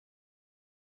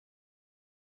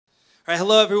All right,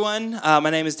 hello everyone. My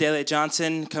name is Daylight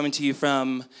Johnson, coming to you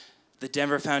from the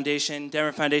Denver Foundation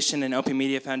and Open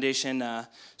Media Foundation,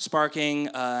 sparking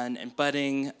and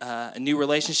budding a new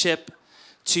relationship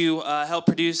to help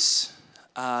produce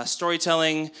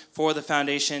storytelling for the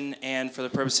foundation and for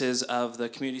the purposes of the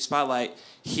community spotlight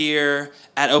here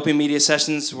at Open Media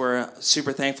Sessions. We're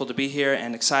super thankful to be here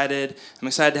and excited. I'm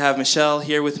excited to have Michelle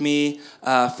here with me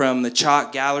from the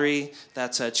Chac Gallery.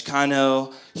 That's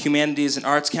Chicano Humanities and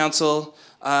Arts Council.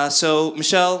 So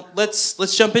Michelle,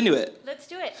 let's jump into it. Let's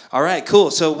do it. All right,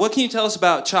 cool. So what can you tell us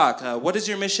about Chac? What is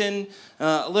your mission,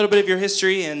 a little bit of your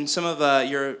history, and some of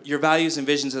your values and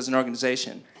visions as an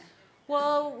organization?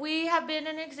 Well, we have been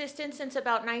in existence since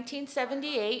about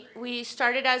 1978. We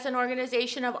started as an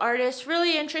organization of artists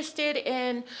really interested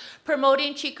in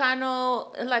promoting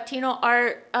Chicano Latino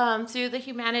art through the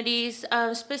humanities,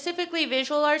 specifically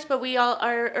visual arts, but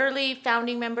our early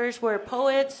founding members were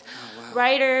poets,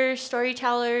 writers,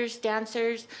 storytellers,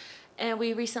 dancers, and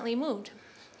we recently moved.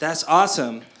 That's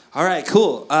awesome. All right,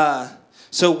 cool.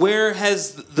 So where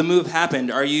has the move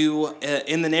happened? Are you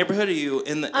in the neighborhood? Are you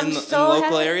in the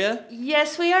local area?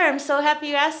 Yes, we are. I'm so happy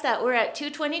you asked that. We're at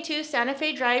 222 Santa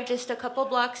Fe Drive, just a couple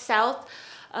blocks south.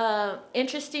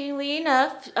 Interestingly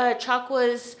enough, Chac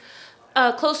was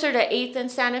closer to 8th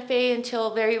and Santa Fe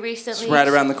until very recently. It's right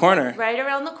around the corner. Right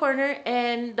around the corner.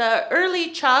 And the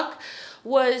early Chac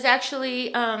was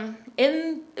actually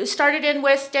started in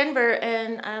West Denver,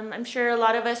 and I'm sure a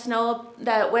lot of us know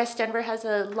that West Denver has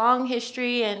a long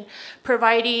history in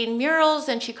providing murals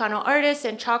and Chicano artists,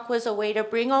 and Chac was a way to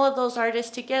bring all of those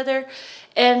artists together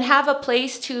and have a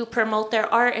place to promote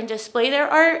their art and display their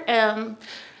art.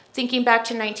 Thinking back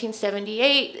to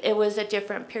 1978, it was a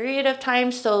different period of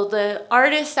time, so the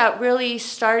artists that really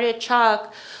started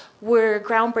Chac were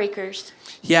groundbreakers.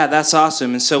 Yeah, that's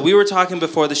awesome. And so we were talking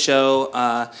before the show,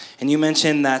 and you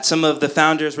mentioned that some of the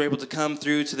founders were able to come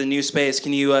through to the new space.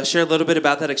 Can you share a little bit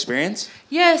about that experience?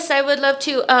 Yes, I would love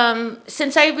to.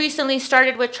 Since I recently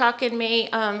started with Chac in May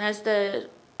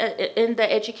in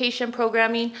the education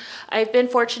programming, I've been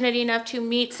fortunate enough to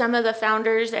meet some of the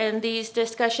founders, and these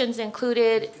discussions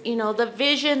included, the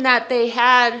vision that they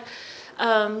had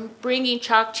bringing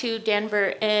Chac to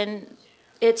Denver, and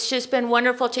it's just been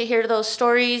wonderful to hear those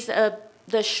stories of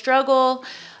the struggle,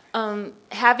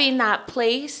 having that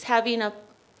place, having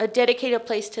a dedicated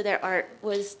place to their art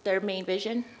was their main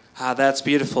vision. That's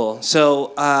beautiful.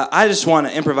 So I just want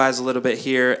to improvise a little bit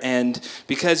here, and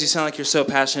because you sound like you're so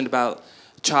passionate about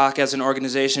Chac as an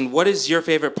organization, what is your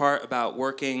favorite part about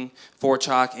working for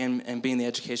Chac and being the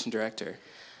education director?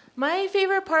 My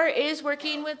favorite part is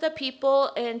working with the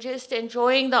people and just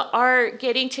enjoying the art,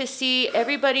 getting to see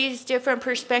everybody's different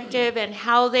perspective and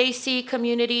how they see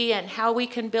community and how we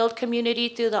can build community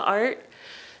through the art.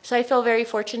 So I feel very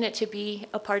fortunate to be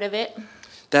a part of it.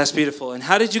 That's beautiful. And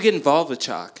how did you get involved with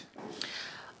Chac?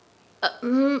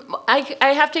 I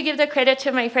have to give the credit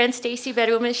to my friend Stacy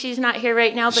Berumas. She's not here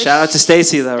right now. But shout out to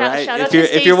Stacy, though, right?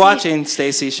 If you're watching,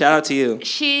 Stacy, shout out to you.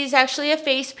 She's actually a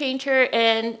face painter,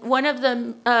 and one of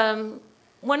the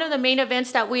main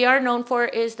events that we are known for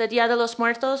is the Dia de los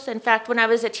Muertos. In fact, when I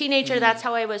was a teenager, that's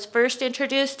how I was first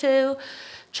introduced to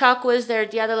Chac, was their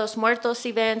Dia de los Muertos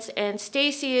events, and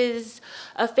Stacy is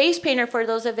a face painter for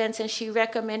those events, and she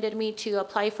recommended me to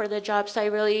apply for the job, so I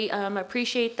really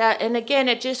appreciate that. And again,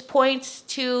 it just points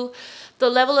to the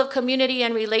level of community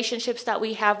and relationships that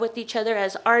we have with each other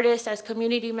as artists, as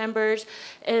community members,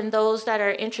 and those that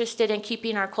are interested in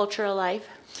keeping our culture alive.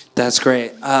 That's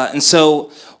great. And so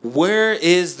where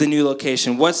is the new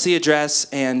location? What's the address?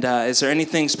 And is there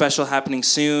anything special happening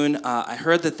soon? I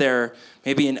heard that there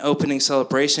may be an opening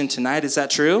celebration tonight. Is that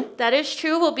true? That is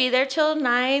true. We'll be there till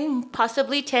 9,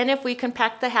 possibly 10 if we can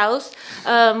pack the house.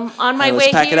 On my way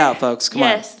let's pack here, it out, folks. Come on.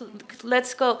 Yes,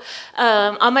 let's go.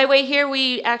 On my way here,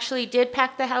 we actually did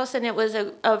pack the house, and it was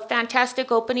a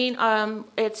fantastic opening.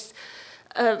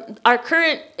 Our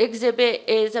current exhibit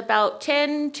is about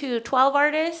 10 to 12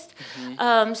 artists.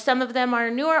 Some of them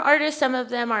are newer artists, some of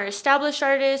them are established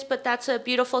artists, but that's a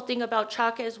beautiful thing about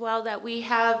Chac as well, that we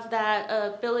have that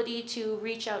ability to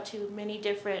reach out to many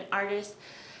different artists.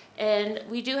 And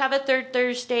we do have a third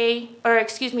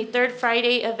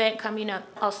Friday event coming up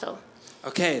also.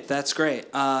 Okay, that's great.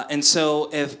 And so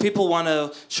if people want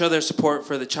to show their support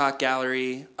for the Chac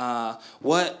Gallery,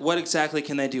 what exactly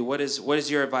can they do? What is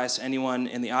your advice to anyone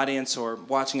in the audience or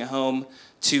watching at home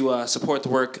to support the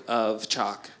work of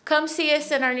Chac? Come see us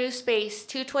in our new space,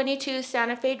 222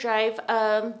 Santa Fe Drive.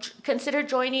 Consider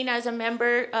joining as a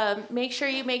member. Make sure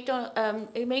you make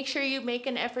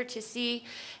an effort to see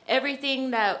everything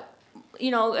that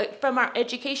from our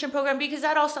education program, because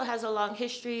that also has a long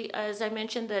history. As I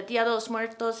mentioned, the Dia de los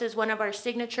Muertos is one of our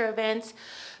signature events,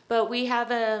 but we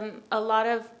have a lot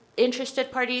of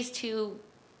interested parties to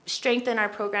strengthen our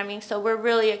programming. So we're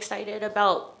really excited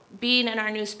about being in our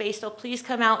new space. So please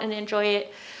come out and enjoy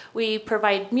it. We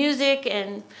provide music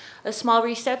and a small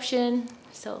reception.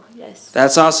 So yes.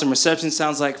 That's awesome. Reception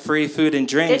sounds like free food and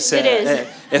drinks. It is.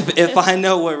 If I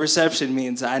know what reception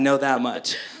means, I know that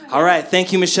much. All right.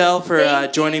 Thank you, Michelle, for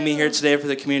joining me here today for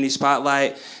the Community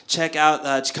Spotlight. Check out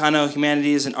Chicano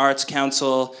Humanities and Arts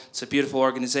Council. It's a beautiful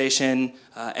organization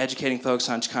educating folks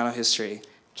on Chicano history.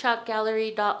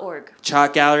 chacgallery.org.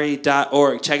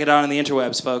 chacgallery.org. Check it out on the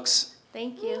interwebs, folks.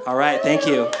 Thank you. All right. Thank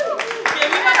you.